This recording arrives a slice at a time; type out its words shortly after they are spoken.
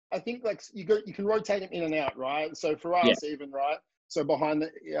I think like you can rotate them in and out, right? So for Yeah. us, even right. So behind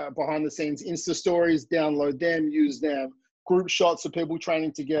the scenes, Insta stories, download them, use them. Group shots of people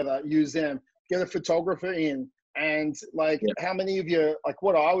training together, use them. Get a photographer in, and like Yeah. how many of you like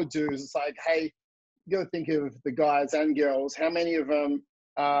what I would do is it's like, hey, you got to think of the guys and girls. How many of them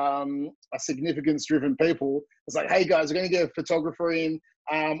are significance-driven people? It's like, hey guys, we're going to get a photographer in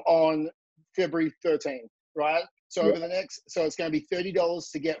on February 13th, right? So Yeah. over the next, so it's going to be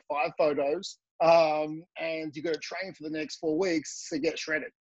 $30 to get 5 photos, and you got to train for the next 4 weeks to get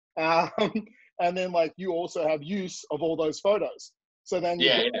shredded. Um, and then like you also have use of all those photos. So then you've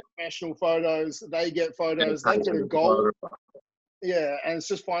Yeah. got Yeah. professional photos. They get And it photos. They've pays got for a the goal. photographer. Yeah, and it's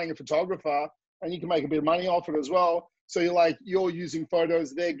just finding a photographer, and you can make a bit of money off it as well. So you're using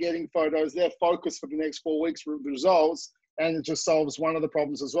photos, they're getting photos, they're focused for the next 4 weeks for the results, and it just solves one of the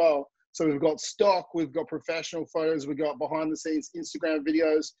problems as well. So we've got stock, we've got professional photos, we've got behind the scenes Instagram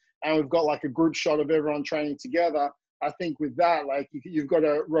videos, and we've got like a group shot of everyone training together. I think with that, like you've got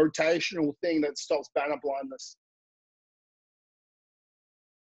a rotational thing that stops banner blindness.